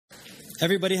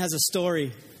Everybody has a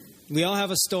story. We all have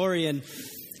a story, and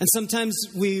sometimes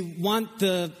we want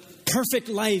the perfect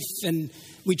life, and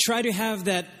we try to have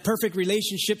that perfect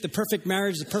relationship, the perfect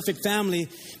marriage, the perfect family,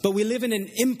 but we live in an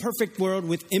imperfect world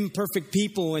with imperfect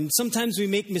people, and sometimes we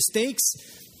make mistakes,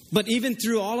 but even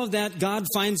through all of that, God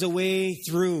finds a way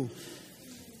through.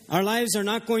 Our lives are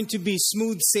not going to be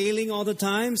smooth sailing all the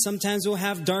time. Sometimes we'll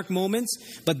have dark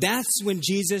moments, but that's when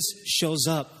Jesus shows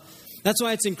up. That's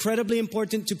why it's incredibly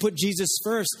important to put Jesus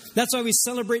first. That's why we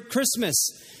celebrate Christmas.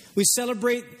 We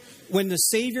celebrate when the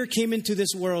Savior came into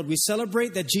this world. We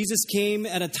celebrate that Jesus came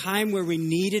at a time where we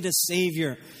needed a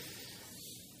Savior.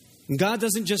 And God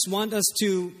doesn't just want us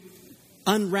to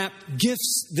unwrap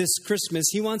gifts this Christmas.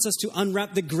 He wants us to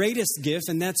unwrap the greatest gift,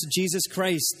 and that's Jesus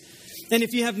Christ. And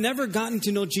if you have never gotten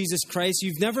to know Jesus Christ,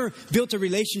 you've never built a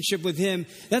relationship with Him,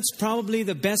 that's probably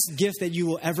the best gift that you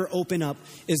will ever open up,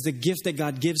 is the gift that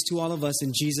God gives to all of us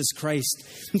in Jesus Christ.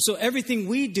 And so everything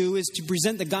we do is to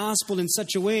present the gospel in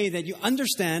such a way that you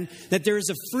understand that there is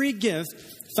a free gift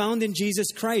found in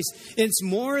Jesus Christ. It's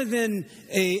more than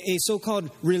a so-called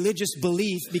religious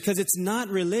belief, because it's not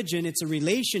religion, it's a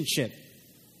relationship.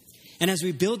 And as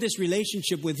we build this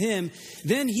relationship with Him,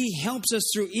 then He helps us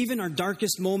through even our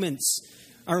darkest moments,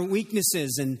 our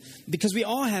weaknesses. And because we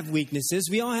all have weaknesses,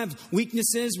 we all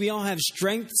have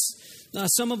strengths.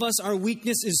 Some of us, our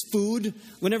weakness is food.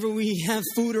 Whenever we have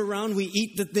food around, we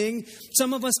eat the thing.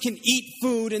 Some of us can eat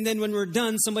food, and then when we're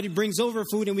done, somebody brings over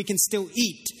food and we can still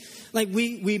eat. Like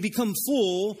we become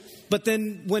full, but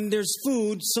then when there's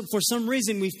food, so for some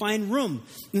reason we find room.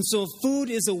 And so food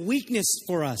is a weakness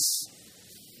for us.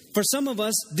 For some of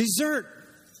us, dessert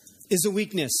is a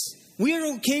weakness. We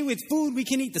are okay with food. We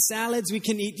can eat the salads. We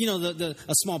can eat, a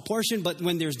small portion. But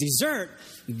when there's dessert,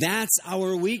 that's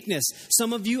our weakness.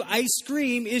 Some of you, ice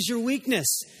cream is your weakness.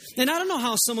 And I don't know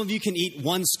how some of you can eat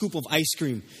one scoop of ice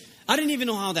cream. I didn't even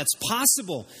know how that's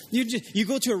possible. You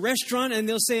go to a restaurant and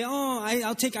they'll say,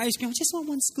 I'll take ice cream. I just want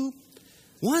one scoop.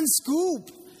 One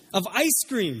scoop of ice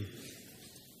cream.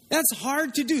 That's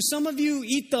hard to do. Some of you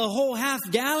eat the whole half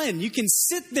gallon. You can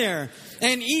sit there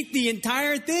and eat the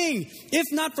entire thing. If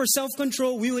not for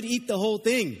self-control, we would eat the whole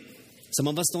thing. Some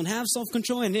of us don't have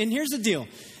self-control. And here's the deal.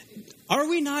 Are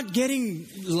we not getting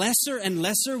lesser and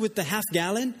lesser with the half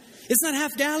gallon? It's not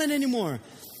half gallon anymore.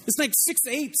 It's like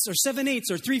 6/8 or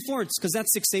 7/8 or 3/4, because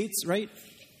that's 6/8, right?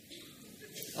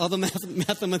 All the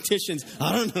mathematicians,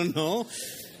 I don't know.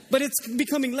 But it's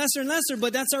becoming lesser and lesser,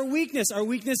 but that's our weakness. Our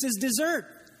weakness is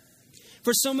dessert.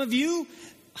 For some of you,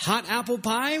 hot apple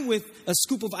pie with a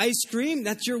scoop of ice cream,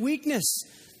 that's your weakness.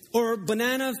 Or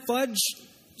banana fudge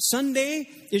sundae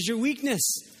is your weakness.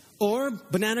 Or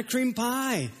banana cream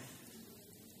pie.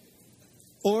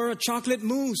 Or a chocolate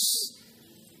mousse.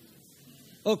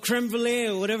 Or creme brulee,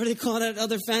 or whatever they call that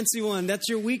other fancy one. That's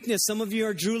your weakness. Some of you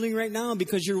are drooling right now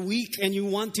because you're weak and you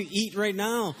want to eat right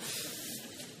now.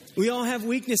 We all have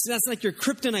weaknesses. That's like your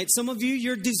kryptonite. Some of you,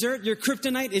 your dessert, your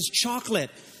kryptonite is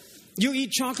chocolate. You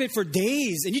eat chocolate for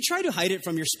days, and you try to hide it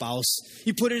from your spouse.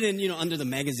 You put it in, under the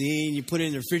magazine. You put it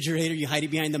in the refrigerator. You hide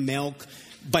it behind the milk,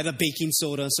 by the baking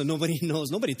soda, so nobody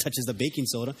knows. Nobody touches the baking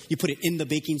soda. You put it in the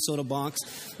baking soda box.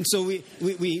 And so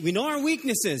we know our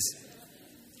weaknesses.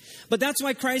 But that's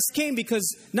why Christ came, because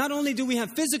not only do we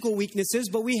have physical weaknesses,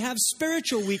 but we have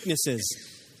spiritual weaknesses.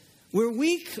 We're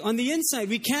weak on the inside.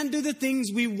 We can't do the things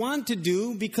we want to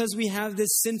do because we have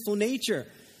this sinful nature.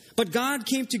 But God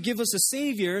came to give us a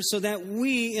Savior so that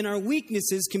we, in our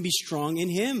weaknesses, can be strong in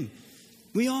Him.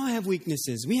 We all have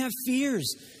weaknesses. We have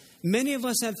fears. Many of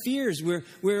us have fears.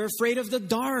 We're afraid of the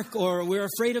dark, or we're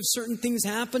afraid of certain things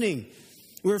happening.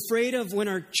 We're afraid of when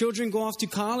our children go off to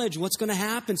college, what's going to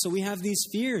happen. So we have these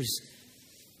fears.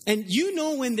 And you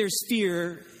know when there's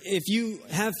fear, if you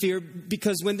have fear,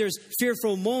 because when there's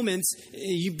fearful moments,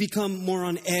 you become more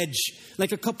on edge.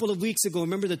 Like a couple of weeks ago,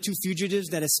 remember the two fugitives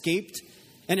that escaped?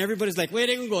 And everybody's like, where are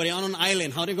they going to go? They're on an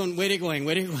island. How are they going? Where are they going?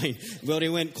 Where are they going? Well, they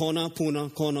went Kona,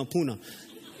 Puna.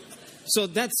 So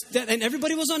that's that. And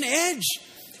everybody was on edge.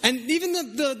 And even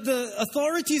the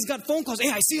authorities got phone calls.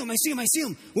 Hey, I see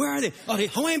them. Where are they? Oh, they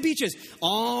Hawaiian beaches.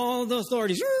 All the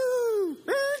authorities. Oh,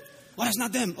 that's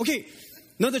not them. Okay.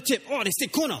 Another tip. Oh, they stay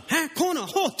Kona. Kona.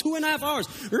 Oh, 2.5 hours.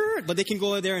 But they can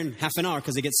go there in half an hour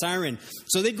because they get siren.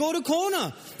 So they go to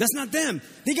Kona. That's not them.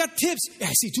 They got tips. Hey,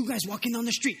 I see two guys walking down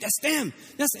the street. That's them.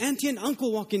 That's auntie and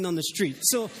uncle walking down the street.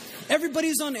 So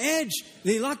everybody's on edge.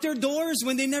 They lock their doors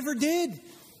when they never did.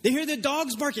 They hear their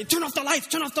dogs barking. Turn off the lights.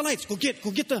 Go get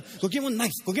one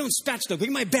knife. Go get one spatula. Go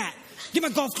get my bat. Get my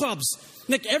golf clubs.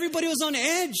 Like everybody was on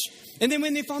edge. And then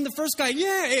when they found the first guy,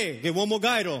 get one more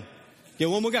guy though. Get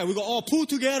one more guy. We go all pool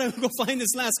together. We go find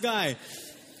this last guy.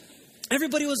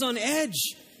 Everybody was on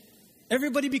edge.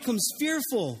 Everybody becomes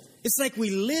fearful. It's like we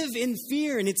live in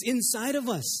fear and it's inside of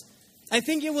us. I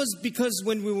think it was because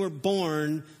when we were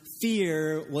born,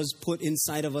 fear was put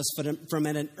inside of us from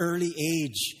at an early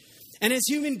age. And as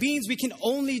human beings, we can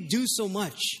only do so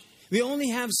much. We only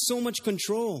have so much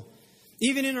control.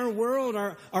 Even in our world,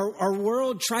 our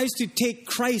world tries to take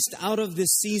Christ out of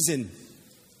this season.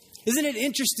 Isn't it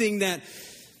interesting that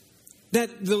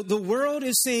the world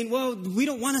is saying, well, we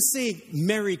don't want to say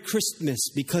Merry Christmas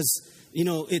because,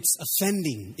 it's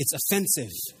offending. It's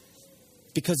offensive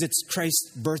because it's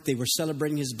Christ's birthday. We're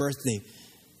celebrating His birthday.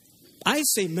 I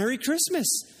say Merry Christmas.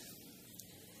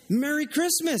 Merry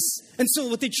Christmas. And so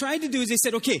what they tried to do is they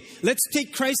said, okay, let's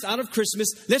take Christ out of Christmas.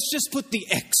 Let's just put the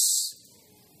X,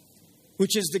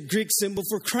 which is the Greek symbol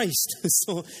for Christ.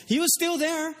 So He was still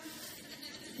there.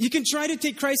 You can try to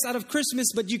take Christ out of Christmas,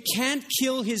 but you can't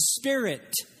kill His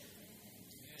spirit.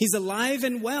 He's alive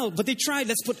and well. But they tried,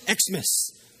 let's put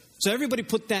Xmas. So everybody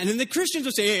put that. And then the Christians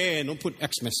will say, hey, don't put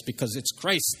Xmas because it's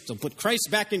Christ. So put Christ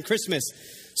back in Christmas.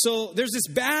 So there's this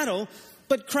battle,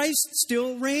 but Christ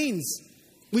still reigns.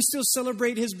 We still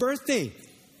celebrate His birthday.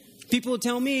 People will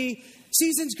tell me,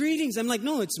 season's greetings. I'm like,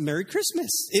 no, it's Merry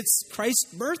Christmas. It's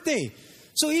Christ's birthday.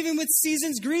 So even with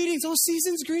season's greetings,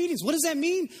 season's greetings. What does that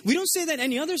mean? We don't say that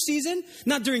any other season.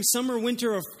 Not during summer,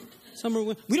 winter, or summer.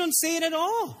 We don't say it at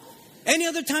all. Any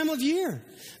other time of year.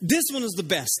 This one is the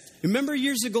best. Remember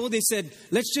years ago they said,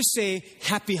 let's just say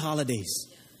Happy Holidays.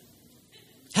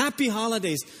 Happy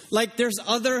Holidays. Like there's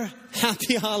other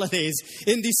happy holidays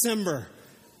in December.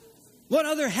 What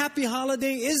other happy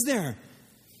holiday is there?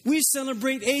 We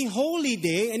celebrate a holy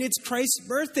day and it's Christ's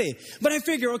birthday. But I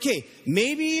figure, okay,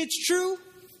 maybe it's true.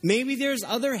 Maybe there's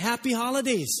other happy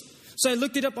holidays. So I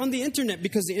looked it up on the internet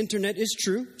because the internet is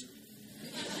true.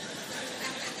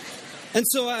 And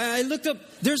so I looked up,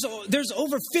 there's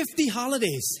over 50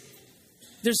 holidays.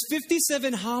 There's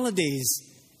 57 holidays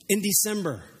in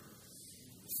December.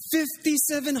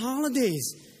 57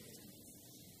 holidays.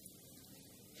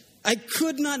 I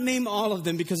could not name all of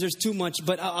them because there's too much,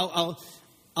 but I'll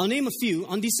name a few.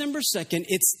 On December 2nd,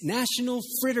 it's National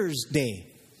Fritters Day.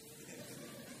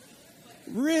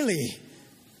 Really?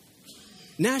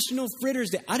 National Fritters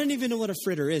Day. I don't even know what a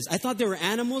fritter is. I thought they were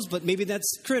animals, but maybe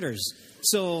that's critters.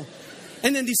 So,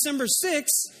 and then December 6th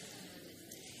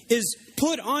is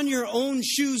Put on Your Own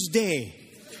Shoes Day.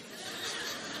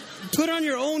 Put on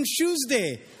your own shoes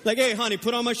day. Like, hey, honey,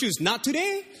 put on my shoes. Not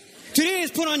today. Today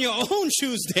is Put on Your Own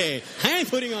Shoes Day. I ain't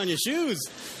putting on your shoes.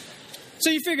 So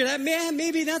you figure that, man,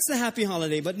 maybe that's the happy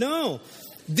holiday. But no,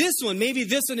 maybe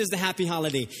this one is the happy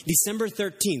holiday. December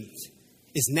 13th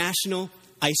is National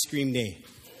Ice Cream Day.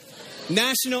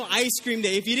 National Ice Cream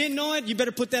Day. If you didn't know it, you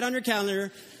better put that on your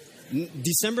calendar.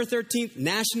 December 13th,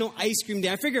 National Ice Cream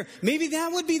Day. I figure maybe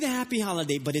that would be the happy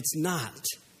holiday, but it's not.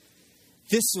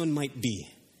 This one might be.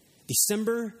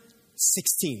 December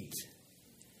 16th,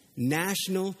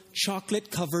 National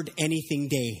Chocolate Covered Anything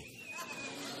Day.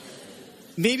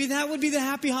 Maybe that would be the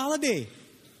happy holiday.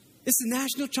 It's the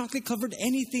National Chocolate Covered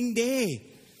Anything Day.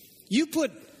 You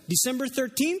put December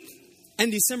 13th and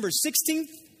December 16th,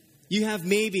 you have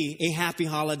maybe a happy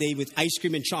holiday with ice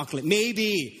cream and chocolate.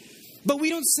 Maybe. But we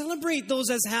don't celebrate those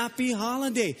as happy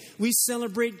holiday. We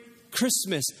celebrate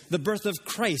Christmas, the birth of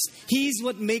Christ. He's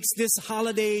what makes this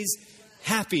holidays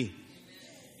happy.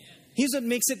 He's what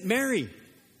makes it merry.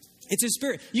 It's His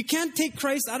Spirit. You can't take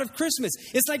Christ out of Christmas.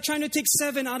 It's like trying to take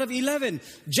 7 out of 11,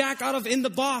 Jack out of In the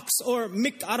Box, or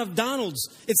Mick out of Donald's.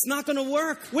 It's not going to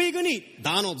work. What are you going to eat?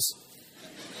 Donald's.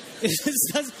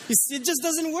 It just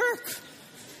doesn't work.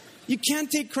 You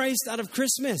can't take Christ out of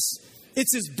Christmas.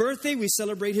 It's His birthday. We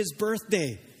celebrate His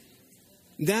birthday.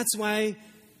 That's why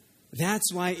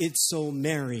it's so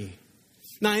merry.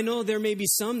 Now, I know there may be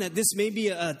some that this may be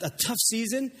a tough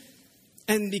season.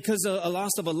 And because of a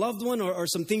loss of a loved one or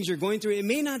some things you're going through, it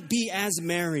may not be as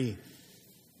merry.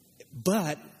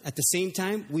 But at the same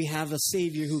time, we have a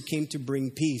Savior who came to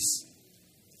bring peace.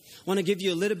 I want to give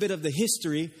you a little bit of the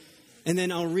history. And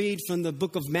then I'll read from the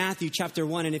book of Matthew chapter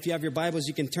 1. And if you have your Bibles,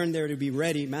 you can turn there to be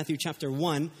ready. Matthew chapter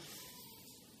 1.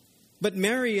 But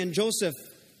Mary and Joseph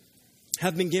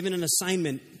have been given an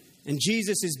assignment. And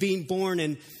Jesus is being born.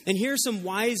 And here are some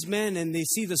wise men, and they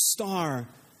see the star.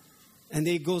 And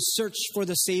they go search for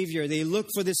the Savior. They look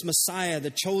for this Messiah,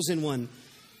 the chosen one.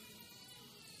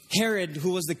 Herod,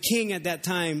 who was the king at that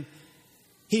time,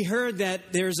 he heard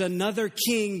that there's another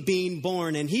king being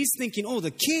born. And he's thinking,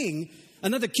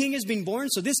 another king is being born.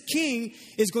 So this king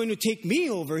is going to take me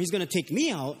over. He's going to take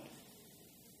me out.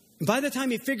 By the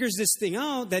time he figures this thing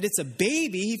out, that it's a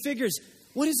baby, he figures,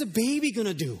 what is a baby going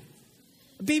to do?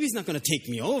 A baby's not going to take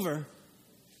me over.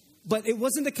 But it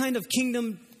wasn't the kind of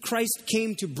kingdom Christ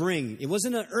came to bring. It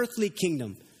wasn't an earthly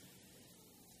kingdom.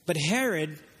 But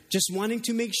Herod, just wanting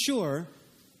to make sure,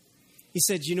 he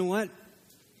said, you know what?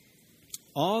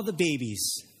 All the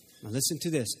babies, now listen to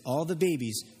this, all the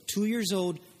babies, 2 years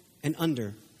old and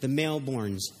under, the male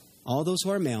borns, all those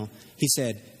who are male, he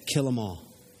said, kill them all.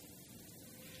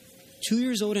 2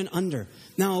 years old and under.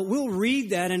 Now, we'll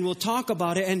read that and we'll talk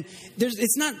about it. And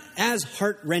it's not as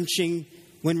heart-wrenching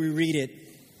when we read it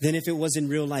than if it was in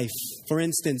real life. For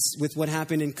instance, with what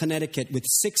happened in Connecticut with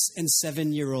 6 and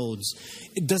 7-year-olds.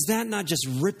 Does that not just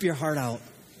rip your heart out?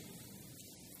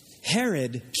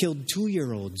 Herod killed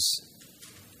 2-year-olds.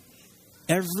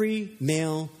 Every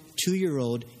male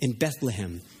 2-year-old in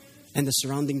Bethlehem and the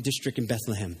surrounding district in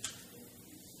Bethlehem.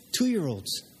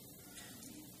 2-year-olds.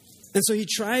 And so he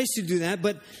tries to do that,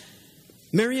 but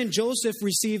Mary and Joseph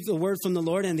received a word from the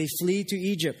Lord and they flee to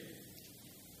Egypt.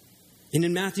 And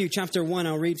in Matthew chapter 1,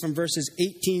 I'll read from verses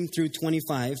 18 through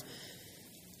 25.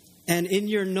 And in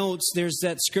your notes, there's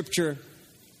that scripture,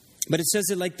 but it says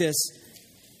it like this.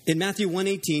 In Matthew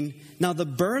 1:18, now the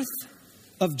birth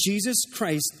of Jesus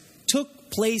Christ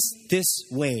took place this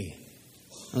way.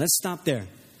 Now let's stop there.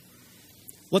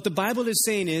 What the Bible is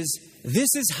saying is,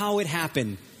 this is how it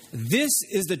happened. This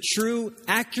is the true,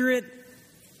 accurate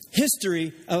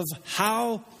history of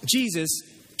how Jesus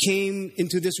came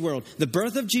into this world. The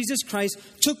birth of Jesus Christ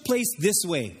took place this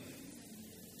way.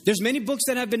 There's many books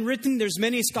that have been written. There's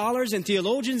many scholars and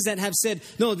theologians that have said,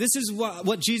 no, this is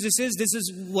what Jesus is. This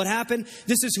is what happened.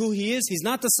 This is who he is. He's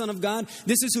not the Son of God.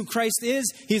 This is who Christ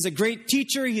is. He's a great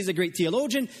teacher. He's a great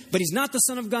theologian, but he's not the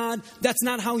Son of God. That's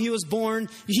not how he was born.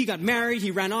 He got married.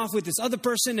 He ran off with this other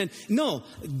person. And no,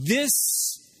 this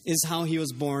is how he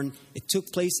was born. It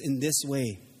took place in this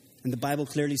way. And the Bible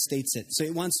clearly states it. So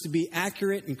it wants to be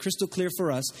accurate and crystal clear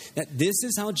for us that this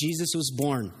is how Jesus was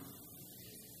born.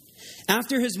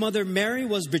 After his mother Mary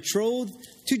was betrothed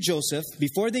to Joseph,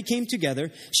 before they came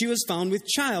together, she was found with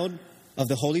child of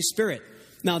the Holy Spirit.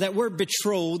 Now that word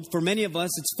betrothed, for many of us,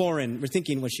 it's foreign. We're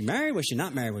thinking, was she married? Was she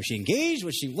not married? Was she engaged?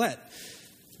 Was she what?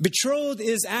 Betrothed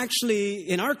is actually,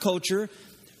 in our culture,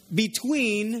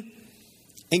 between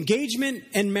engagement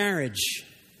and marriage.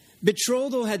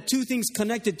 Betrothal had two things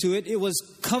connected to it. It was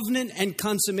covenant and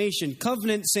consummation.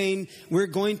 Covenant saying we're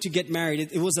going to get married.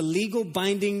 It was a legal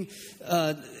binding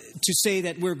to say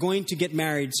that we're going to get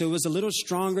married. So it was a little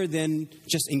stronger than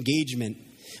just engagement.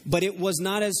 But it was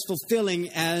not as fulfilling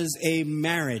as a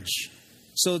marriage.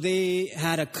 So they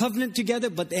had a covenant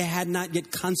together, but they had not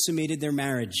yet consummated their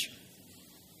marriage.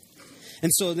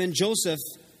 And so then Joseph,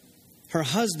 her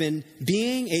husband,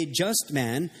 being a just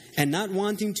man and not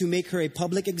wanting to make her a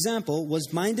public example,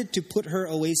 was minded to put her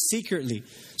away secretly.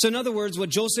 So in other words, what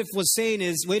Joseph was saying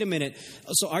is, wait a minute.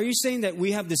 So are you saying that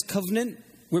we have this covenant?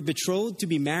 We're betrothed to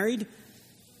be married.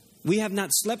 We have not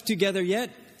slept together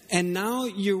yet. And now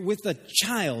you're with a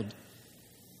child.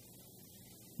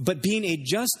 But being a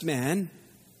just man,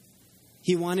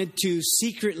 he wanted to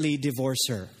secretly divorce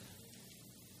her.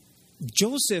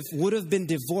 Joseph would have been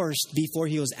divorced before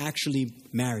he was actually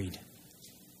married.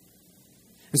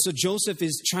 And so Joseph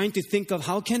is trying to think of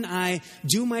how can I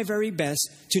do my very best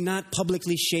to not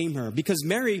publicly shame her. Because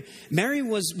Mary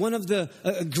was one of the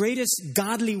greatest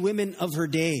godly women of her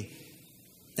day.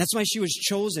 That's why she was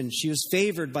chosen. She was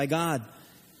favored by God.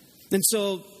 And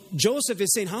so Joseph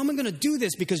is saying, how am I going to do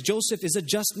this? Because Joseph is a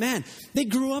just man. They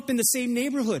grew up in the same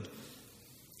neighborhood.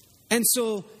 And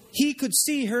so he could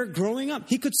see her growing up.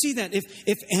 He could see that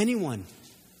if anyone,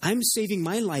 I'm saving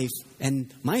my life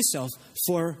and myself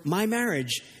for my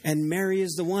marriage, and Mary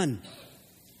is the one.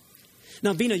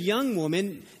 Now, being a young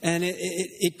woman, and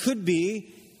it could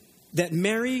be that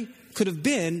Mary could have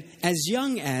been as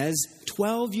young as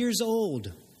 12 years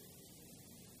old.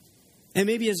 And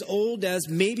maybe as old as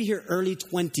maybe her early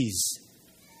 20s.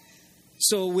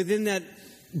 So within that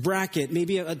bracket,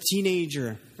 maybe a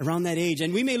teenager around that age.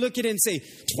 And we may look at it and say,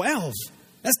 12?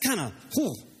 That's kind of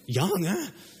young, huh?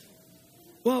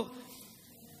 Well,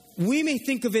 we may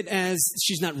think of it as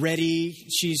she's not ready,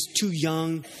 she's too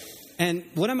young. And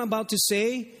what I'm about to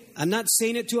say, I'm not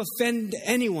saying it to offend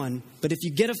anyone. But if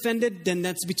you get offended, then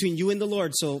that's between you and the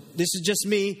Lord. So this is just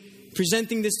me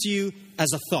presenting this to you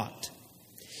as a thought.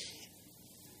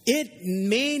 It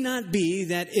may not be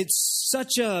that it's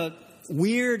such a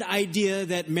weird idea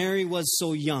that Mary was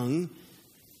so young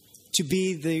to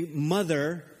be the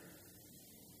mother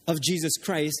of Jesus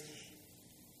Christ,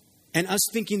 and us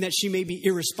thinking that she may be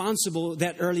irresponsible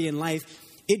that early in life.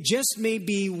 It just may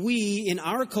be we in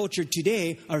our culture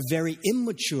today are very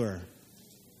immature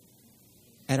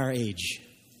at our age.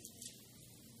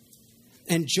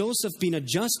 And Joseph, being a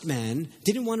just man,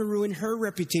 didn't want to ruin her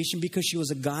reputation because she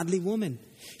was a godly woman.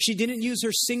 She didn't use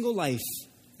her single life.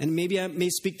 And maybe I may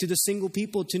speak to the single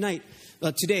people today,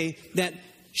 that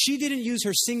she didn't use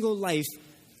her single life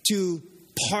to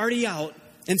party out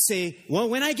and say, well,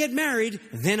 when I get married,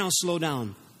 then I'll slow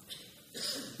down.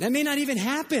 That may not even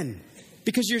happen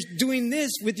because you're doing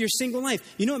this with your single life.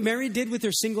 You know what Mary did with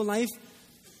her single life?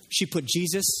 She put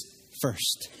Jesus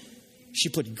first. She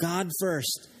put God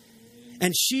first.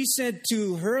 And she said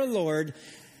to her Lord,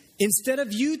 instead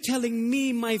of you telling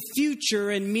me my future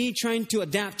and me trying to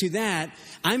adapt to that,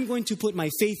 I'm going to put my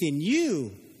faith in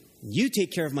you. You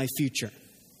take care of my future.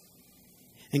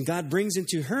 And God brings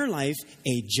into her life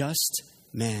a just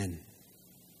man.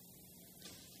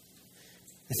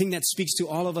 I think that speaks to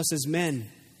all of us as men.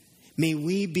 May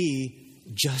we be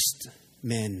just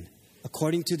men,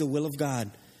 according to the will of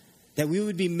God. That we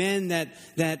would be men that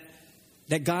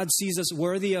God sees us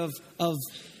worthy of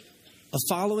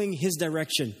following His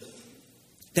direction.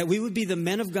 That we would be the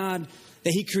men of God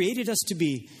that He created us to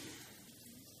be.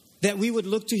 That we would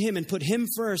look to Him and put Him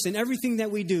first in everything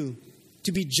that we do.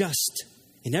 To be just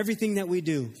in everything that we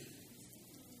do.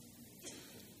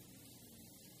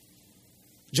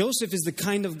 Joseph is the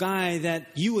kind of guy that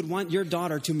you would want your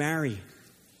daughter to marry.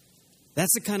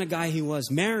 That's the kind of guy he was.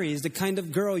 Mary is the kind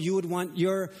of girl you would want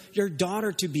your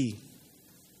daughter to be.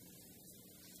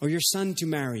 Or your son to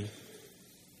marry.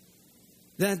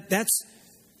 That's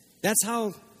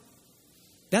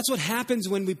what happens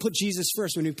when we put Jesus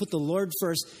first, when we put the Lord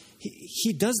first.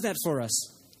 He does that for us.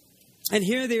 And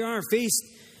here they are faced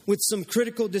with some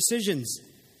critical decisions.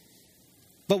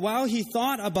 But while he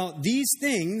thought about these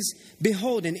things,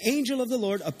 behold, an angel of the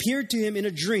Lord appeared to him in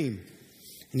a dream.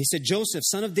 And he said, Joseph,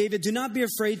 son of David, do not be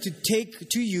afraid to take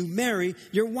to you Mary,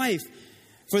 your wife.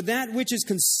 For that which is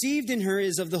conceived in her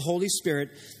is of the Holy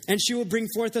Spirit, and she will bring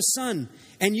forth a son,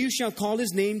 and you shall call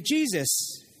his name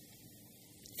Jesus,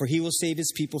 for he will save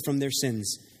his people from their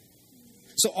sins.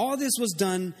 So all this was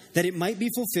done that it might be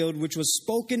fulfilled, which was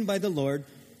spoken by the Lord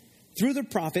through the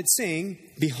prophet, saying,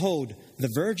 behold, the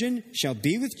virgin shall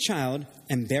be with child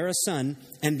and bear a son,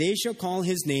 and they shall call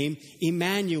his name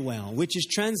Emmanuel, which is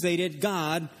translated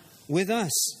God with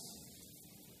us.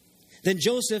 Then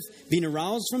Joseph, being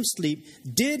aroused from sleep,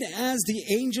 did as the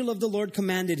angel of the Lord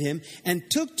commanded him, and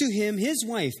took to him his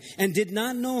wife, and did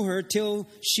not know her till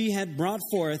she had brought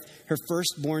forth her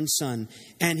firstborn son.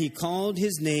 And he called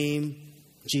his name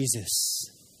Jesus.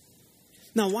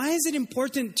 Now, why is it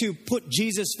important to put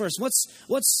Jesus first? What's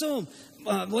the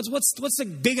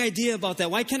big idea about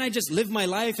that? Why can't I just live my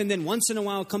life and then once in a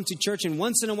while come to church and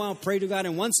once in a while pray to God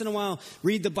and once in a while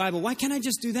read the Bible? Why can't I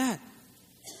just do that?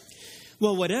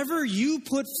 Well, whatever you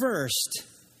put first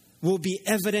will be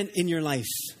evident in your life.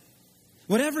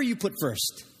 Whatever you put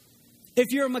first.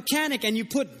 If you're a mechanic and you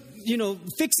put,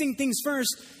 fixing things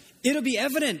first, it'll be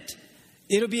evident.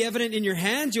 It'll be evident in your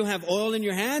hands. You'll have oil in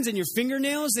your hands and your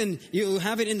fingernails, and you'll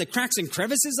have it in the cracks and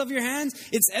crevices of your hands.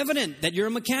 It's evident that you're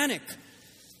a mechanic.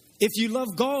 If you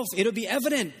love golf, it'll be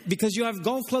evident because you have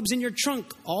golf clubs in your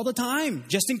trunk all the time,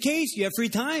 just in case you have free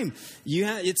time.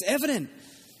 It's evident.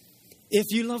 If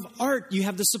you love art, you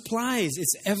have the supplies.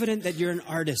 It's evident that you're an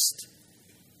artist.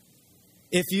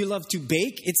 If you love to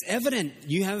bake, it's evident.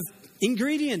 You have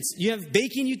ingredients. You have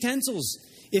baking utensils.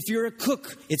 If you're a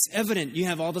cook, it's evident. You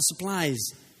have all the supplies.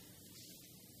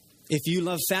 If you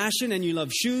love fashion and you love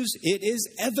shoes, it is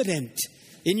evident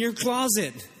in your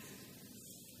closet.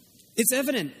 It's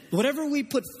evident. Whatever we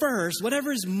put first,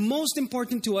 whatever is most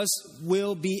important to us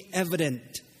will be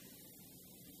evident.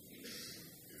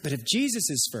 But if Jesus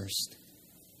is first,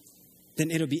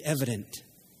 then it'll be evident.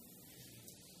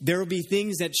 There will be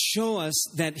things that show us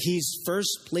that He's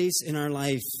first place in our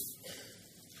life.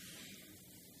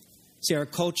 See, our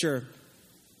culture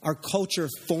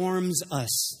forms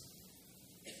us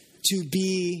to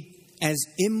be as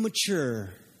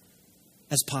immature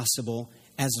as possible,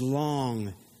 as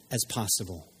long as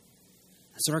possible.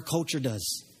 That's what our culture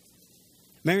does.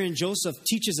 Mary and Joseph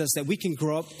teaches us that we can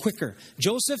grow up quicker.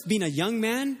 Joseph, being a young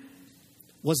man,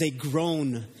 was a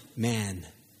grown man.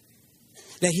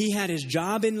 That he had his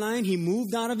job in line. He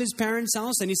moved out of his parents'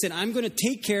 house and he said, I'm going to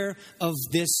take care of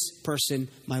this person,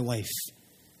 my wife.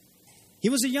 He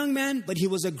was a young man, but he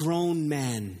was a grown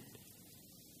man.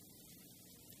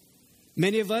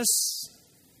 Many of us,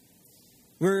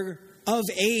 we're of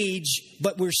age,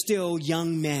 but we're still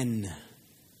young men.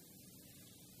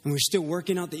 And we're still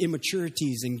working out the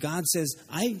immaturities. And God says,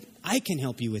 I can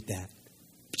help you with that.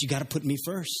 But you got to put me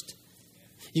first.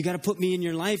 You got to put me in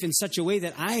your life in such a way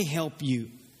that I help you.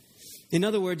 In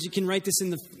other words, you can write this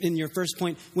in your first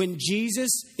point. When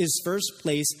Jesus is first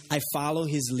place, I follow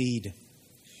His lead.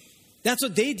 That's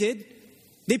what they did.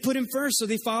 They put him first, so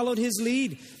they followed his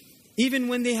lead. Even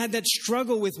when they had that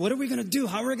struggle with, what are we going to do?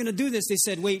 How are we going to do this? They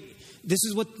said, wait, this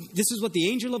is what the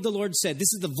angel of the Lord said.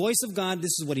 This is the voice of God.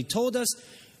 This is what he told us.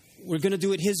 We're going to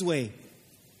do it his way.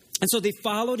 And so they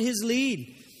followed his lead.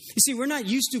 You see, we're not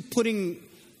used to putting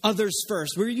others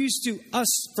first. We're used to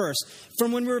us first.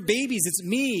 From when we were babies, it's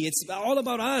me. It's all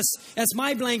about us. That's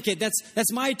my blanket.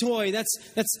 That's my toy. That's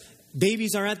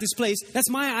babies are at this place. That's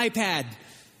my iPad.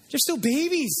 They're still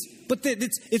babies, but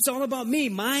it's all about me,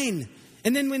 mine.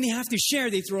 And then when they have to share,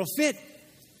 they throw a fit.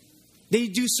 They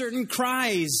do certain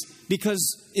cries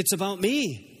because it's about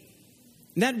me.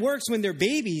 And that works when they're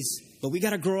babies, but we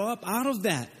got to grow up out of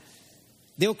that.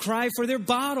 They'll cry for their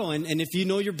bottle. And if you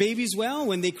know your babies well,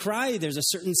 when they cry, there's a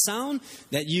certain sound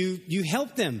that you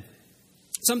help them.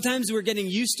 Sometimes we're getting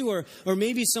used to, or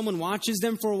maybe someone watches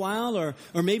them for a while, or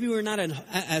maybe we're not at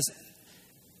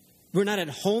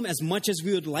home as much as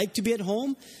we would like to be at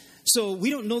home. So we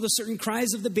don't know the certain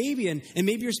cries of the baby. And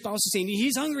maybe your spouse is saying,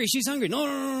 he's hungry, she's hungry.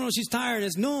 No, she's tired.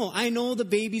 No, I know the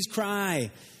baby's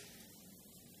cry.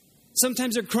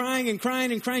 Sometimes they're crying and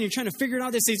crying and crying. You're trying to figure it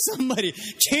out. They say, somebody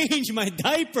change my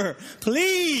diaper,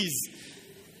 please.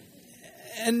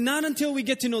 And not until we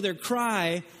get to know their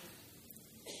cry,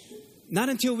 not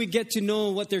until we get to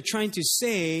know what they're trying to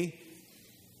say,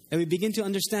 that we begin to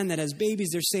understand that as babies,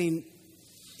 they're saying,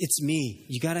 it's me.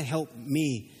 You got to help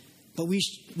me. But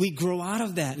we grow out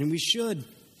of that, and we should.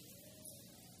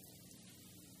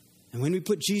 And when we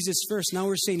put Jesus first, now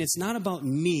we're saying it's not about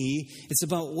me. It's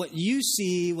about what you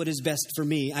see, what is best for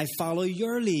me. I follow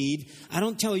your lead. I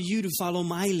don't tell you to follow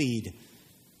my lead.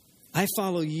 I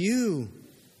follow you.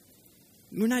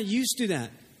 We're not used to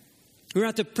that. We were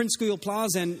at the Prince Kuyo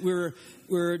Plaza, and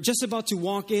we're just about to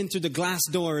walk in through the glass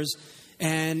doors.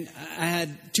 And I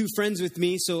had two friends with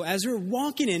me. So as we're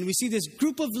walking in, we see this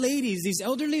group of ladies, these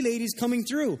elderly ladies coming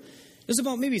through. There's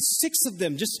about maybe 6 of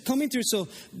them just coming through. So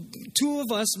 2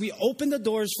 of us, we opened the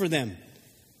doors for them.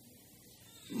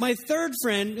 My third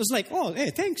friend was like, oh,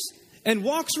 hey, thanks. And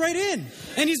walks right in.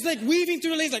 And he's like weaving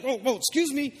through the ladies like, oh,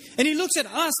 excuse me. And he looks at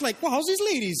us like, wow, how's these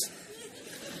ladies?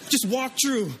 Just walk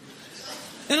through.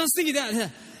 And I was thinking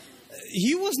that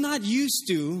he was not used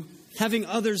to having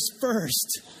others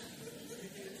first.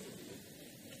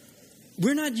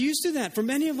 We're not used to that for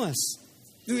many of us.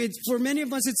 For many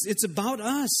of us, it's about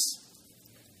us.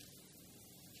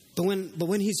 But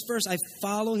when he's first, I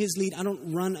follow his lead. I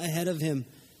don't run ahead of him.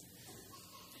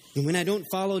 And when I don't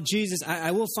follow Jesus,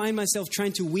 I will find myself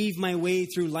trying to weave my way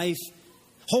through life,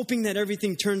 hoping that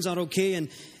everything turns out okay and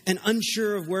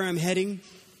unsure of where I'm heading.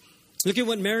 Look at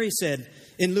what Mary said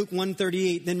in Luke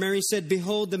 1:38. Then Mary said,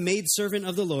 behold, the maidservant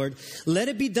of the Lord, let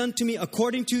it be done to me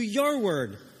according to your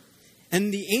word.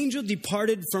 And the angel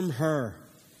departed from her.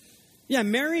 Yeah,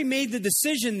 Mary made the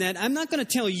decision that I'm not going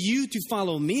to tell you to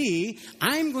follow me.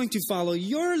 I'm going to follow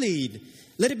your lead.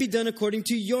 Let it be done according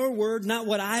to your word, not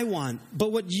what I want,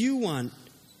 but what you want.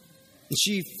 And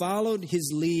she followed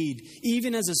his lead.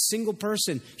 Even as a single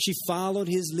person, she followed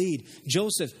his lead.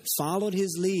 Joseph followed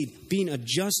his lead, being a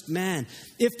just man.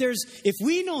 If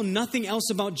we know nothing else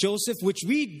about Joseph, which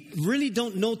we really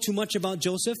don't know too much about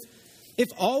Joseph, if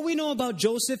all we know about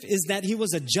Joseph is that he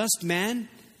was a just man,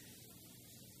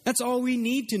 that's all we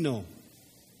need to know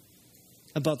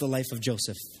about the life of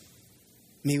Joseph.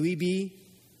 May we be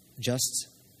just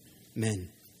men.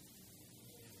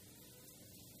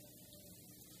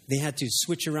 They had to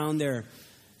switch around their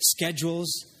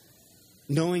schedules,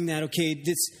 knowing that, okay,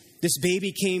 this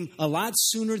baby came a lot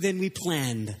sooner than we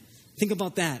planned. Think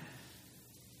about that.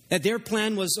 That their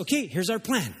plan was, okay, here's our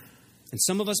plan. And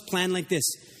some of us plan like this.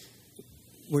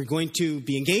 We're going to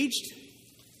be engaged.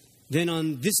 Then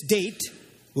on this date,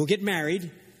 we'll get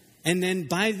married. And then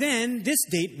by then, this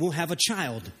date, we'll have a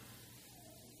child.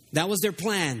 That was their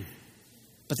plan.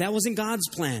 But that wasn't God's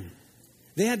plan.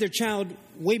 They had their child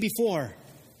way before.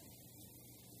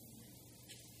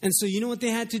 And so you know what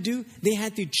they had to do? They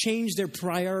had to change their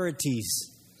priorities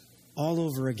all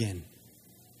over again.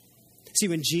 See,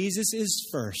 when Jesus is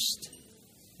first,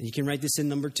 and you can write this in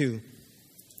number 2,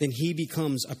 then he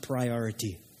becomes a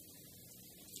priority.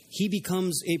 He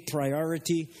becomes a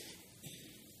priority,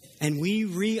 and we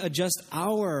readjust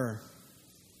our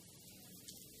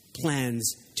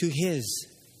plans to his.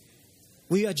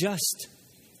 We adjust.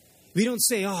 We don't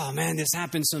say, oh man, this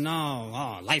happened, so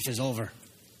now life is over.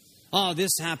 Oh,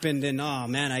 this happened, and oh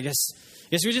man, I guess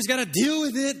we just got to deal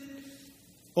with it.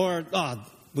 Or,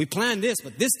 we planned this,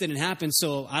 but this didn't happen,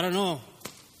 so I don't know.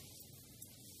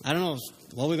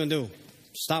 What are we going to do?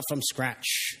 Start from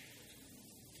scratch.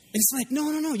 And it's like,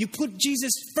 no. You put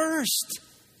Jesus first.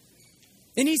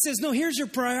 And he says, no, here's your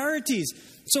priorities.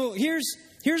 So here's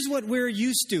what we're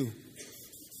used to.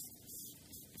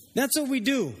 That's what we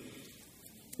do.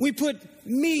 We put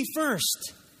me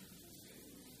first.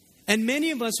 And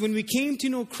many of us, when we came to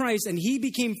know Christ and He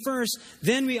became first,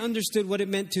 then we understood what it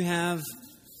meant to have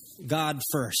God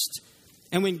first.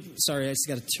 And sorry, I just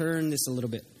got to turn this a little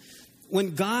bit.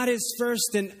 When God is first,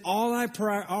 then all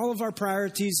of our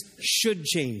priorities should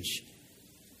change.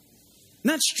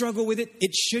 Not struggle with it,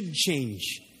 it should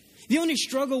change. The only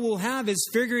struggle we'll have is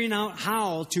figuring out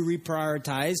how to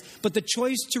reprioritize. But the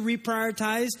choice to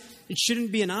reprioritize, it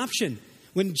shouldn't be an option.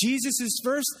 When Jesus is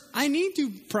first, I need to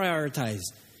prioritize.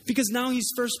 Because now He's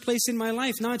first place in my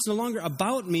life. Now it's no longer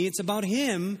about me, it's about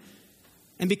Him.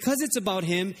 And because it's about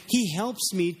Him, He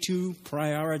helps me to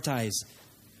prioritize.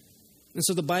 And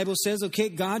so the Bible says, okay,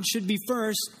 God should be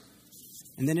first.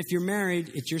 And then if you're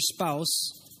married, it's your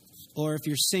spouse. Or if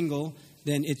you're single,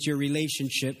 then it's your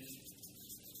relationship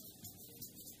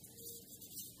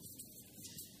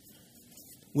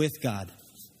with God.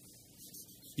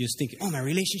 You're just thinking, oh, my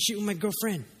relationship with my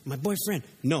girlfriend, my boyfriend.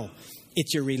 No,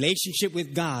 it's your relationship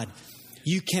with God.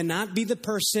 You cannot be the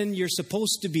person you're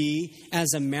supposed to be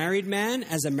as a married man,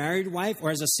 as a married wife,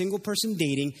 or as a single person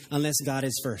dating unless God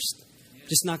is first.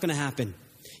 Just not going to happen.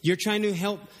 You're trying to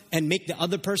help and make the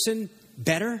other person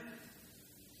better,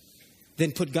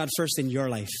 then put God first in your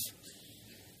life.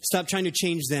 Stop trying to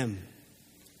change them.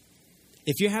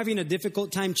 If you're having a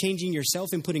difficult time changing yourself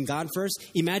and putting God first,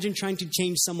 imagine trying to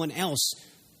change someone else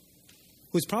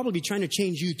who's probably trying to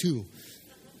change you too.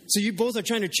 So you both are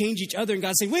trying to change each other, and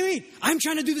God's saying, wait, I'm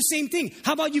trying to do the same thing.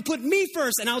 How about you put me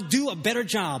first and I'll do a better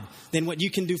job than what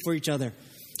you can do for each other.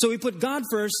 So we put God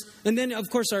first, and then of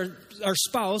course our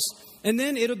spouse, and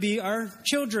then it'll be our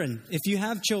children, if you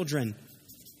have children.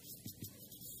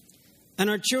 And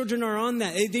our children are on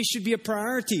that. They should be a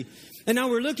priority. And now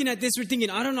we're looking at this, we're thinking,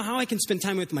 I don't know how I can spend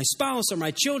time with my spouse or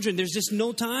my children. There's just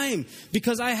no time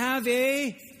because I have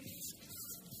a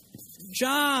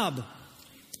job.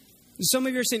 Some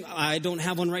of you are saying, I don't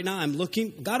have one right now. I'm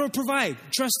looking. God will provide.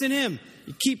 Trust in Him.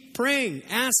 You keep praying.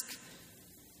 Ask.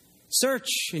 Search.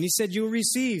 And He said you will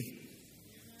receive.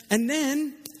 And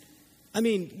then,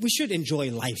 we should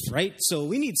enjoy life, right? So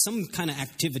we need some kind of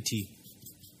activity.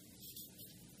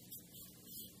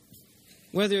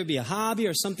 Whether it be a hobby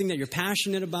or something that you're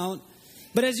passionate about.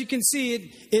 But as you can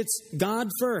see, it's God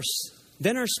first.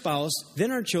 Then our spouse.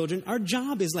 Then our children. Our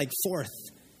job is like fourth.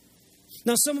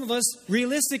 Now, some of us,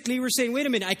 realistically, we're saying, wait a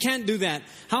minute, I can't do that.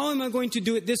 How am I going to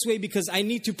do it this way? Because I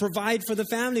need to provide for the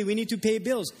family. We need to pay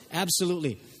bills.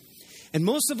 Absolutely. And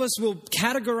most of us will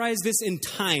categorize this in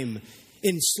time,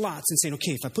 in slots, and saying,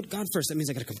 okay, if I put God first, that means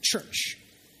I got to come to church.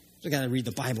 So I got to read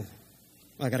the Bible.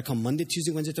 I got to come Monday,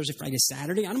 Tuesday, Wednesday, Thursday, Friday,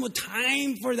 Saturday. I don't have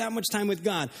time for that much time with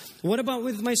God. What about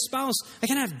with my spouse? I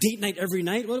can't have date night every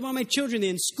night. What about my children?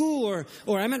 They're in school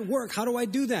or I'm at work. How do I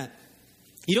do that?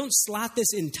 You don't slot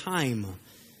this in time.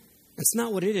 That's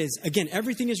not what it is. Again,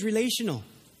 everything is relational.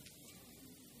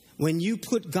 When you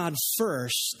put God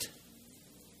first,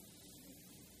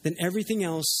 then everything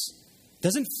else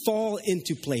doesn't fall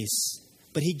into place.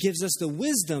 But He gives us the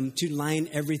wisdom to line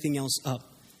everything else up.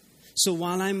 So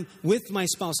while I'm with my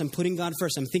spouse, I'm putting God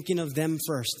first. I'm thinking of them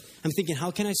first. I'm thinking,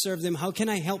 how can I serve them? How can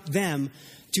I help them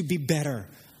to be better?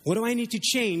 What do I need to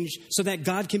change so that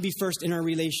God can be first in our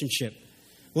relationship?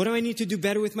 What do I need to do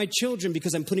better with my children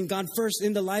because I'm putting God first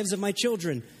in the lives of my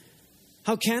children?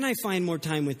 How can I find more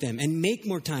time with them and make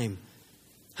more time?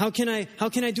 How can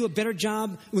I do a better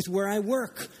job with where I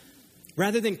work?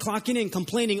 Rather than clocking in,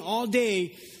 complaining all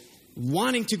day,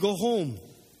 wanting to go home,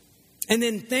 and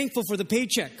then thankful for the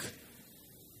paycheck.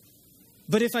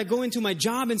 But if I go into my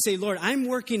job and say, Lord, I'm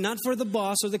working not for the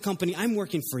boss or the company, I'm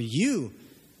working for you.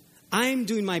 I'm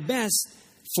doing my best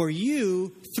for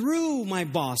you through my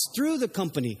boss, through the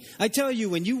company. I tell you,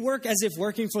 when you work as if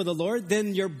working for the Lord,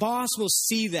 then your boss will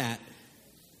see that.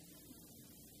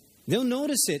 They'll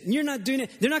notice it. And you're not doing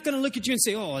it. They're not going to look at you and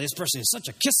say, oh, this person is such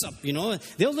a kiss up,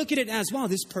 They'll look at it as, wow,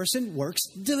 this person works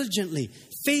diligently,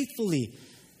 faithfully.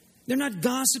 They're not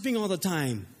gossiping all the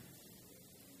time.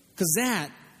 Because that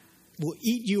will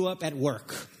eat you up at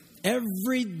work.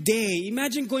 Every day.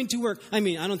 Imagine going to work. I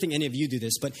don't think any of you do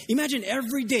this, but imagine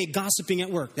every day gossiping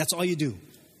at work. That's all you do.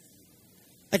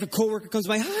 Like a coworker comes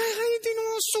by, hi, how you doing?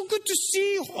 Oh, so good to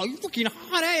see you. Oh, you're looking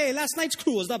hot. Hey, last night's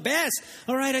crew was the best.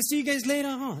 All right, I see you guys later.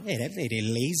 Oh, hey, that lady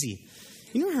lazy.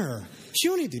 You know her. She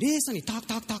only do this, only talk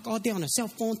all day on her cell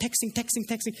phone, texting.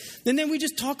 And then we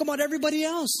just talk about everybody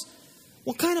else.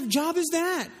 What kind of job is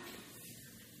that?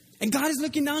 And God is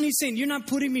looking down. He's saying, you're not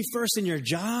putting me first in your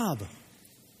job.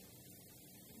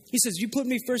 He says, you put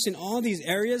me first in all these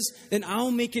areas, then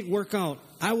I'll make it work out.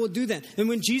 I will do that. And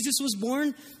when Jesus was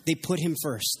born, they put him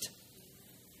first.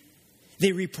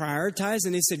 They reprioritized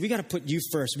and they said, we got to put you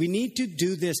first. We need to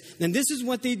do this. And this is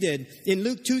what they did in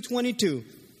Luke 2:22.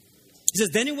 He says,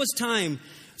 then it was time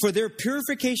for their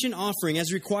purification offering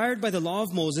as required by the law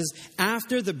of Moses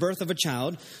after the birth of a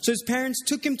child. So his parents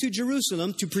took him to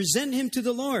Jerusalem to present him to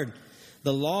the Lord.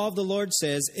 The law of the Lord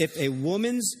says, if a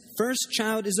woman's first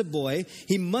child is a boy,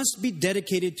 he must be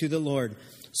dedicated to the Lord.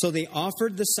 So they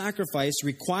offered the sacrifice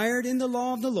required in the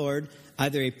law of the Lord,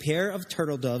 either a pair of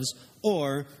turtle doves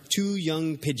or 2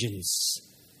 young pigeons.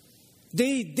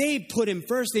 They put him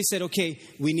first. They said, okay,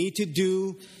 we need to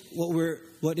do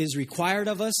what is required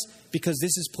of us because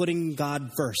this is putting God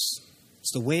first.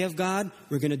 It's the way of God.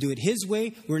 We're going to do it his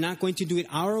way. We're not going to do it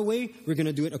our way. We're going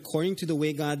to do it according to the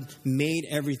way God made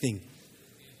everything.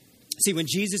 See, when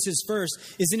Jesus is first,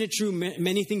 isn't it true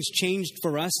many things changed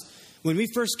for us? When we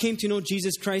first came to know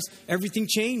Jesus Christ, everything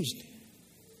changed.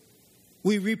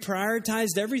 We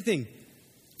reprioritized everything.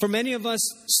 For many of us,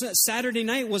 Saturday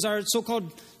night was our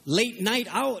so-called late night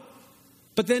out.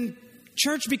 But then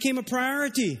church became a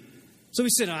priority. So we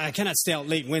said, I cannot stay out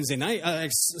late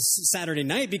Saturday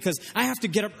night because I have to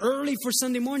get up early for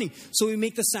Sunday morning. So we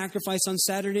make the sacrifice on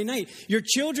Saturday night. Your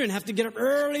children have to get up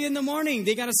early in the morning.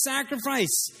 They got to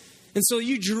sacrifice. And so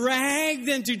you drag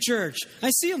them to church. I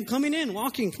see them coming in,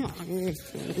 walking. Come on.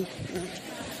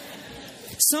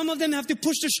 Some of them have to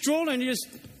push the stroller and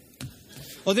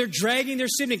they're dragging their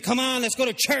sibling. Come on, let's go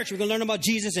to church. We're going to learn about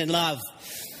Jesus and love.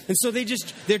 And so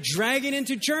they're dragging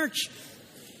into church.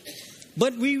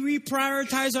 But we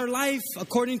reprioritize our life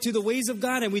according to the ways of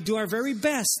God, and we do our very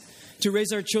best to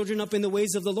raise our children up in the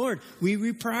ways of the Lord. We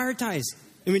reprioritize.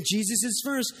 And when Jesus is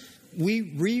first,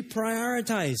 we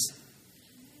reprioritize.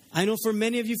 I know for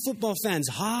many of you football fans,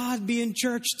 hard be in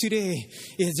church today.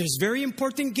 There's very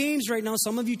important games right now.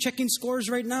 Some of you checking scores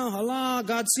right now. Allah,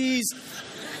 God sees.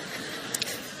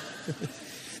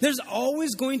 There's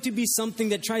always going to be something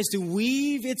that tries to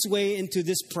weave its way into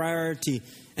this priority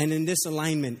and in this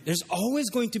alignment. There's always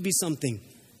going to be something.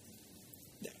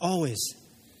 Always.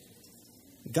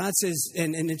 God says,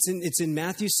 and it's in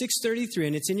Matthew 6:33,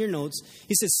 and it's in your notes.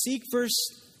 He says, seek first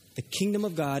the kingdom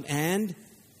of God and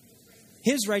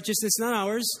his righteousness, not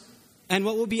ours. And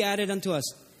what will be added unto us?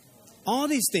 All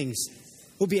these things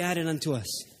will be added unto us.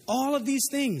 All of these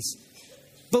things.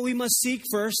 But we must seek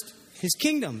first his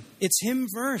kingdom. It's him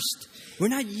first. We're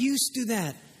not used to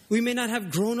that. We may not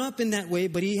have grown up in that way,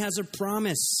 but he has a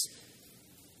promise.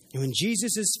 And when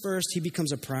Jesus is first, he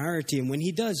becomes a priority. And when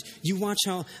he does, you watch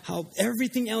how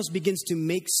everything else begins to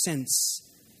make sense.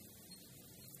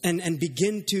 And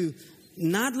begin to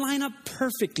not line up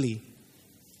perfectly,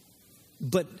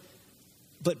 but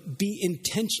be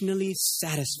intentionally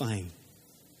satisfying.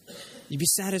 You be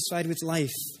satisfied with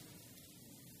life.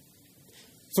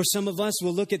 For some of us,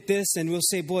 we'll look at this and we'll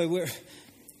say, boy,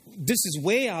 this is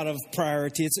way out of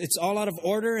priority. It's all out of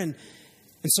order. And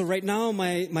so right now,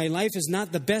 my life is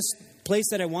not the best place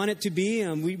that I want it to be.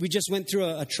 We just went through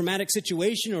a traumatic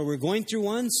situation, or we're going through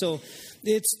one. So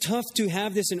it's tough to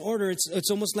have this in order.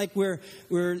 It's almost like we're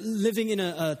living in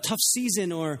a tough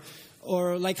season, or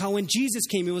like how when Jesus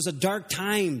came, it was a dark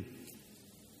time.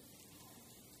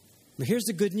 But here's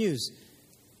the good news.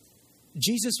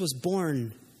 Jesus was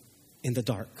born in the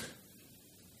dark.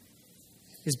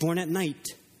 He was born at night.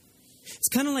 It's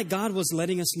kind of like God was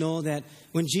letting us know that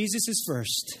when Jesus is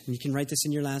first, and you can write this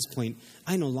in your last point,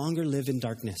 I no longer live in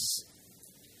darkness.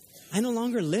 I no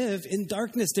longer live in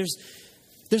darkness.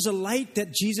 There's a light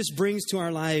that Jesus brings to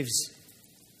our lives.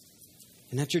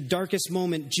 And at your darkest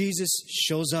moment, Jesus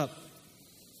shows up.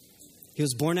 He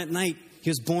was born at night. He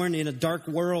was born in a dark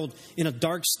world, in a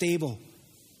dark stable.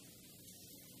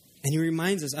 And he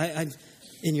reminds us,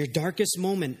 in your darkest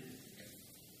moment,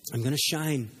 I'm going to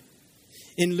shine.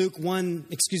 In Luke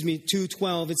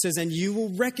 2:12, it says, and you will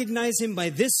recognize him by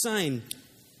this sign.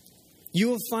 You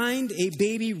will find a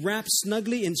baby wrapped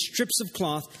snugly in strips of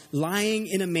cloth, lying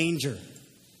in a manger.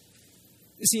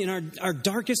 You see, in our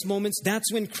darkest moments,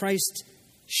 that's when Christ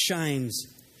shines.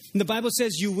 And the Bible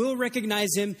says you will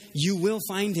recognize him, you will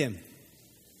find him.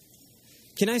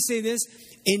 Can I say this?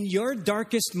 In your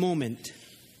darkest moment,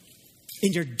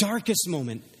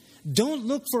 don't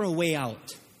look for a way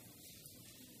out.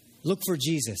 Look for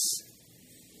Jesus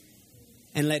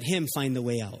and let him find the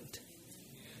way out.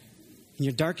 In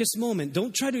your darkest moment,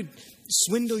 don't try to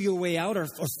swindle your way out or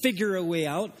figure a way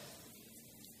out.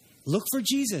 Look for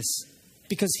Jesus,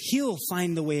 because he'll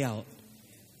find the way out.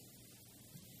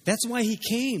 That's why he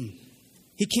came.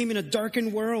 He came in a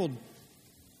darkened world.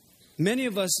 Many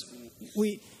of us,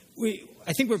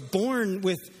 I think we're born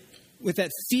with with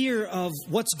that fear of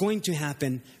what's going to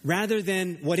happen rather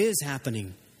than what is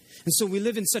happening. And so we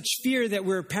live in such fear that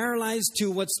we're paralyzed to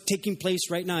what's taking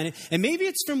place right now. And maybe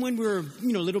it's from when we were,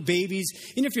 little babies.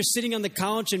 If you're sitting on the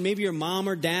couch and maybe your mom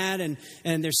or dad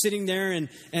and they're sitting there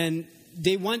and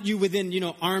they want you within,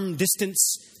 arm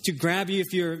distance to grab you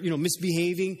if you're,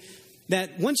 misbehaving.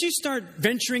 That once you start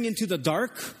venturing into the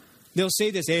dark, they'll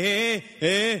say this,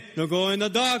 hey, don't go in the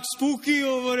dark, spooky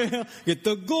over there, get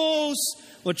the ghost.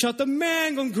 Watch out, the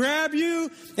man gonna grab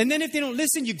you. And then if they don't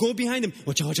listen, you go behind them.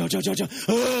 Watch out.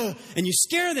 And you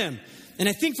scare them. And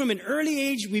I think from an early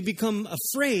age, we become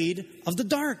afraid of the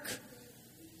dark.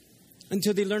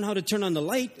 Until they learn how to turn on the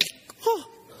light.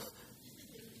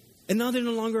 And now they're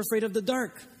no longer afraid of the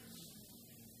dark.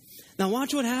 Now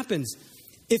watch what happens.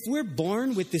 If we're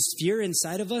born with this fear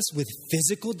inside of us with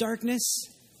physical darkness,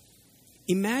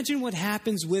 imagine what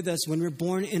happens with us when we're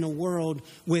born in a world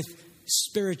with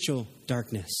spiritual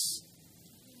darkness.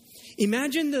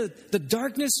 Imagine the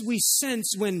darkness we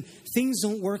sense when things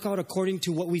don't work out according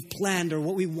to what we've planned or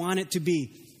what we want it to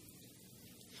be.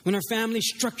 When our family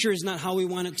structure is not how we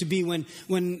want it to be. When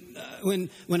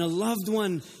a loved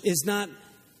one is not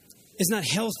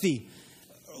healthy.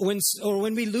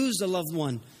 When we lose a loved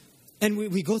one. And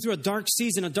we go through a dark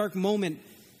season, a dark moment.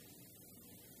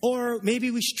 Or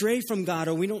maybe we stray from God,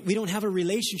 or we don't have a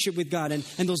relationship with God, and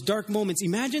those dark moments.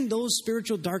 Imagine those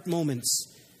spiritual dark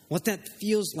moments, what that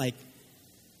feels like.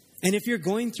 And if you're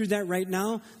going through that right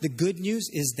now, the good news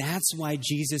is that's why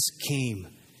Jesus came.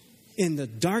 In the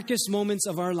darkest moments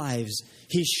of our lives,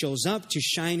 He shows up to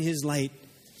shine His light.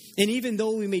 And even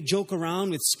though we may joke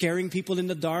around with scaring people in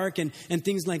the dark and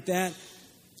things like that,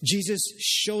 Jesus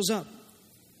shows up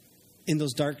in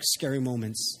those dark, scary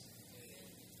moments.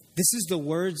 This is the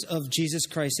words of Jesus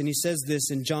Christ. And He says this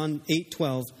in John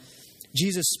 8:12.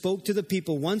 Jesus spoke to the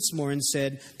people once more and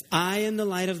said, I am the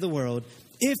light of the world.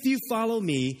 If you follow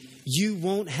me, you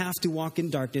won't have to walk in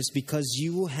darkness because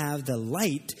you will have the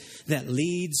light that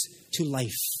leads to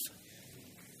life.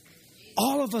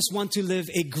 All of us want to live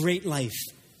a great life.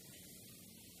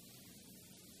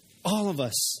 All of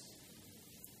us.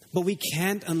 But we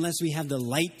can't unless we have the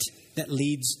light that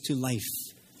leads to life.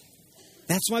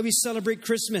 That's why we celebrate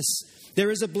Christmas.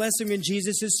 There is a blessing when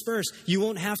Jesus is first. You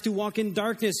won't have to walk in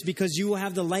darkness because you will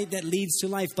have the light that leads to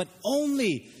life. But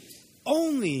only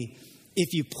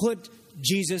if you put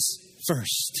Jesus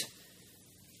first.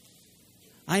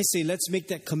 I say let's make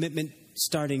that commitment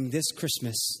starting this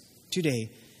Christmas, today,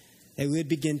 that we would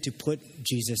begin to put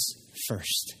Jesus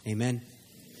first. Amen.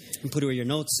 And put away your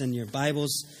notes and your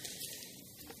Bibles.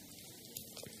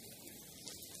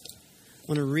 I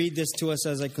want to read this to us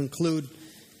as I conclude.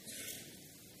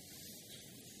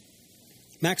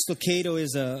 Max Lucado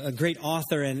is a great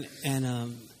author and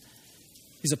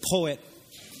he's a poet.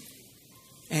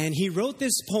 And he wrote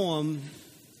this poem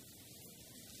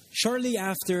shortly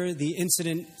after the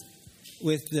incident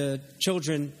with the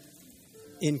children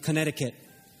in Connecticut.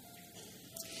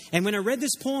 And when I read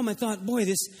this poem, I thought, boy,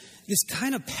 this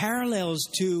kind of parallels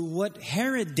to what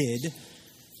Herod did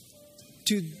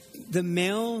to the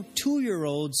male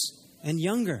 2-year-olds and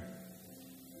younger.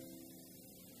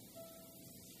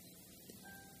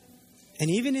 And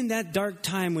even in that dark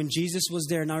time when Jesus was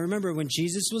there, now remember, when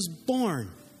Jesus was born,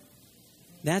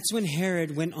 that's when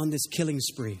Herod went on this killing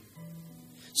spree.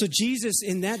 So Jesus,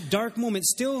 in that dark moment,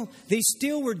 they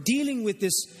still were dealing with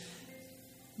this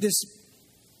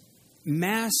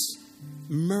mass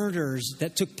murders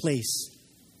that took place.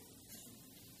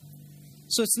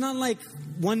 So it's not like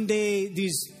one day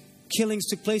these killings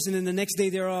took place and then the next day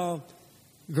they're all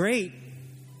great.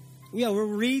 Yeah, we'll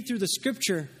read through the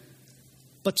scripture,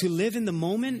 but to live in the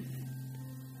moment,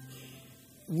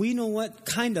 we know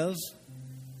kind of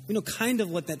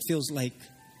what that feels like.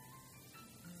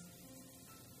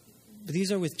 But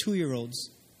these are with 2-year-olds.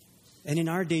 And in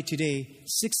our day today,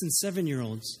 6 and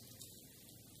 7-year-olds.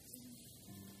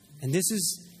 And this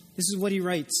is what he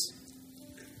writes.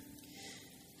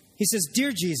 He says,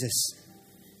 Dear Jesus,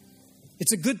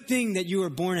 it's a good thing that you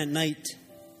were born at night.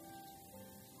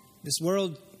 This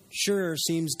world sure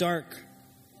seems dark.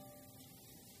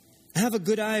 I have a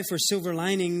good eye for silver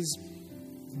linings,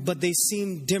 but they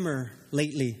seem dimmer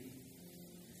lately.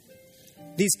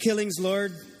 These killings,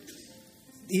 Lord,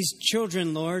 these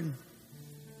children, Lord,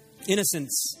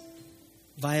 innocence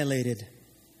violated,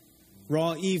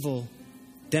 raw evil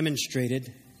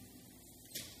demonstrated.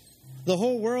 The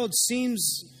whole world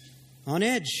seems on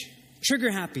edge,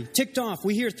 trigger happy, ticked off.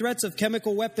 We hear threats of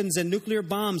chemical weapons and nuclear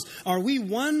bombs. Are we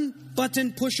one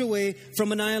button push away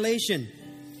from annihilation?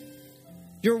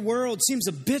 Your world seems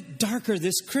a bit darker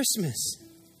this Christmas.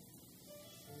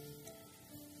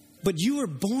 But you were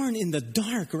born in the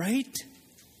dark, right?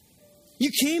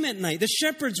 You came at night. The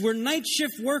shepherds were night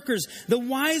shift workers. The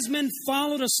wise men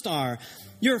followed a star.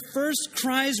 Your first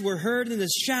cries were heard in the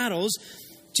shadows.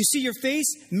 To see your face,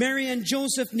 Mary and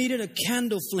Joseph needed a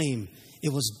candle flame.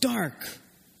 It was dark.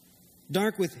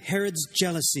 Dark with Herod's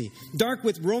jealousy. Dark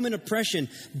with Roman oppression.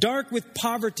 Dark with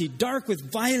poverty. Dark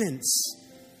with violence.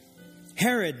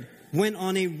 Herod went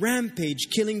on a rampage,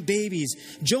 killing babies.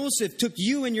 Joseph took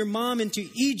you and your mom into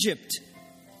Egypt.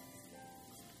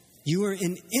 You were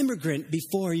an immigrant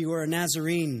before you were a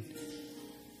Nazarene.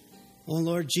 Oh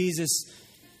Lord Jesus,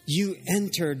 you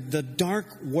entered the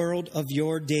dark world of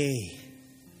your day.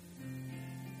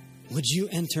 Would you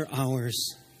enter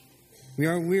ours? We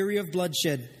are weary of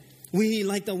bloodshed. We,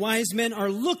 like the wise men, are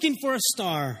looking for a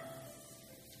star.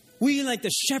 We, like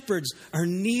the shepherds, are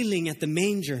kneeling at the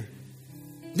manger.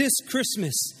 This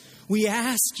Christmas, we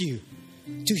ask you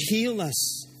to heal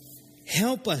us,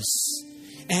 help us,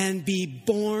 and be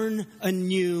born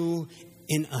anew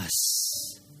in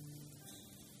us.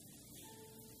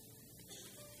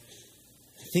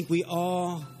 I think we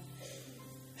all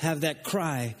have that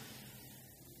cry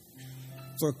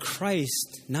for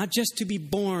Christ, not just to be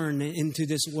born into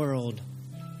this world,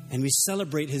 and we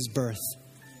celebrate His birth,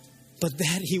 but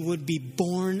that He would be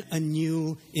born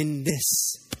anew in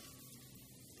this,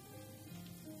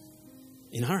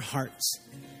 in our hearts.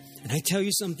 And I tell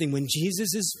you something, when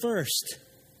Jesus is first,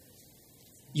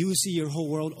 you will see your whole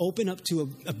world open up to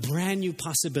a brand new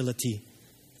possibility.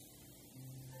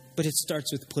 But it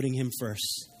starts with putting Him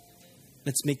first.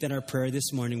 Let's make that our prayer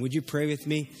this morning. Would you pray with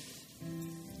me?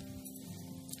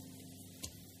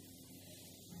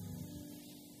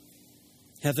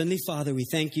 Heavenly Father, we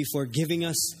thank you for giving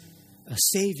us a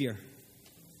Savior.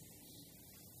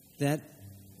 That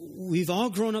we've all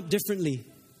grown up differently.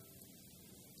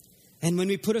 And when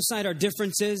we put aside our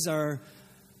differences, our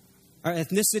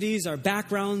ethnicities, our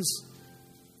backgrounds,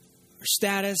 our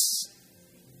status,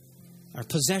 our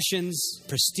possessions,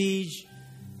 prestige,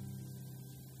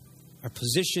 our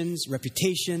positions,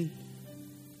 reputation,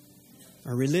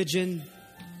 our religion,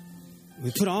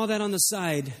 we put all that on the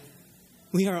side.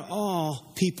 We are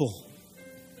all people.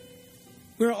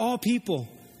 We are all people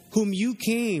whom you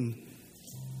came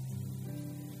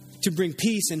to bring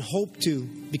peace and hope to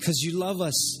because you love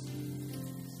us.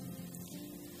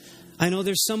 I know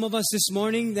there's some of us this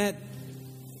morning that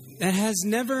has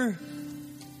never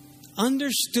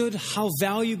understood how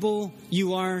valuable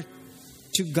you are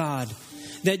to God.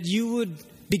 That you would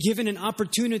be given an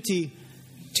opportunity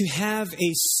to have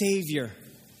a Savior.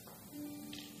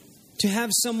 To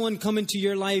have someone come into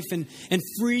your life and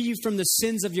free you from the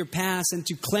sins of your past and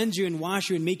to cleanse you and wash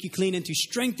you and make you clean and to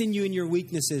strengthen you in your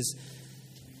weaknesses.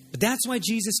 But that's why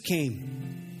Jesus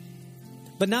came.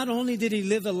 But not only did He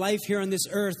live a life here on this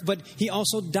earth, but He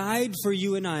also died for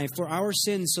you and I, for our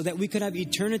sins, so that we could have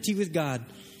eternity with God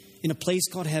in a place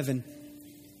called heaven.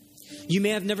 You may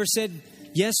have never said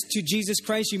yes to Jesus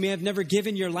Christ. You may have never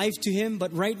given your life to Him,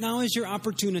 but right now is your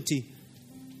opportunity.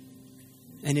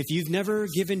 And if you've never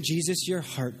given Jesus your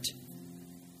heart,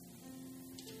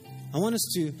 I want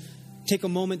us to take a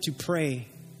moment to pray.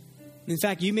 In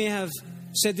fact, you may have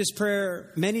said this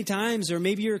prayer many times, or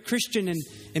maybe you're a Christian and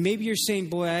maybe you're saying,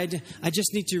 boy, I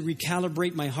just need to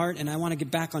recalibrate my heart and I want to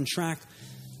get back on track.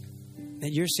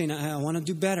 That you're saying, I want to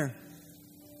do better.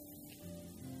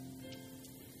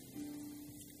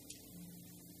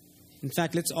 In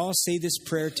fact, let's all say this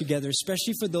prayer together,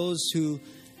 especially for those who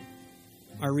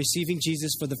are receiving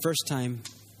Jesus for the first time.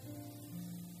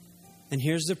 And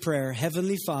here's the prayer.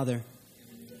 Heavenly Father,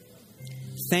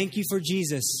 thank you for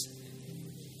Jesus.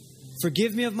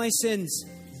 Forgive me of my sins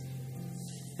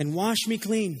and wash me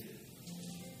clean.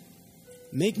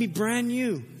 Make me brand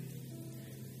new.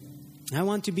 I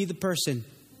want to be the person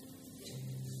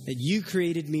that you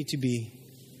created me to be.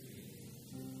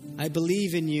 I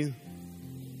believe in you,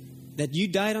 that you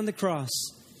died on the cross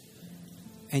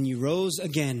and you rose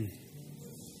again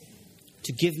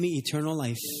to give me eternal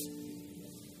life.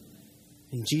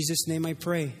 In Jesus' name I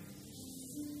pray.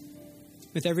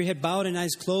 With every head bowed and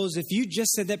eyes closed, if you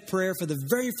just said that prayer for the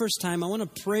very first time, I want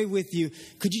to pray with you.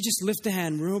 Could you just lift a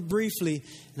hand real briefly?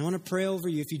 And I want to pray over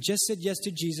you. If you just said yes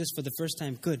to Jesus for the first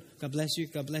time, good. God bless you.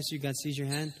 God bless you. God sees your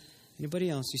hand. Anybody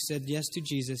else? You said yes to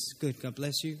Jesus. Good. God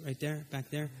bless you. Right there. Back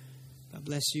there. God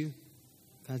bless you.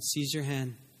 God sees your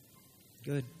hand.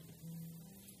 Good.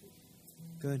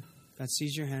 Good. God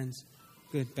sees your hands.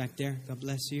 Good. Back there. God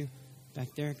bless you. Back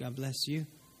there. God bless you.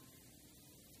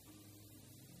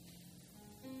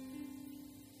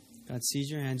 God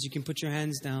sees your hands. You can put your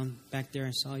hands down. Back there.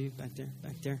 I saw you. Back there.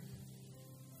 Back there.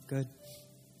 Good.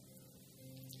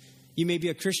 You may be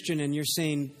a Christian and you're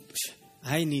saying,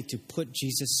 I need to put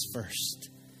Jesus first.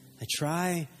 I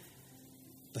try,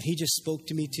 but he just spoke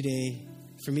to me today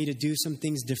for me to do some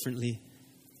things differently.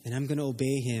 And I'm going to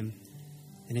obey him.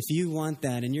 And if you want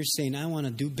that and you're saying, I want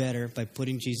to do better by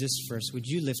putting Jesus first, would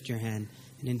you lift your hand?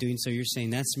 And in doing so, you're saying,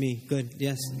 that's me. Good.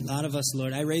 Yes, a lot of us,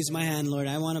 Lord. I raise my hand, Lord.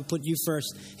 I want to put you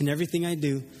first in everything I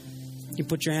do. You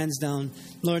put your hands down.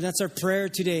 Lord, that's our prayer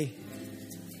today.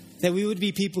 That we would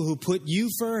be people who put you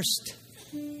first.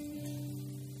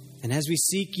 And as we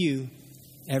seek you,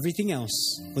 everything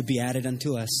else would be added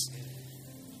unto us.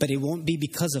 But it won't be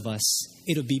because of us.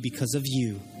 It'll be because of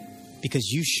you. Because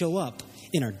you show up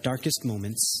in our darkest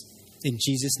moments. In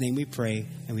Jesus' name we pray.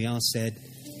 And we all said,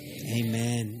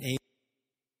 Amen. Amen.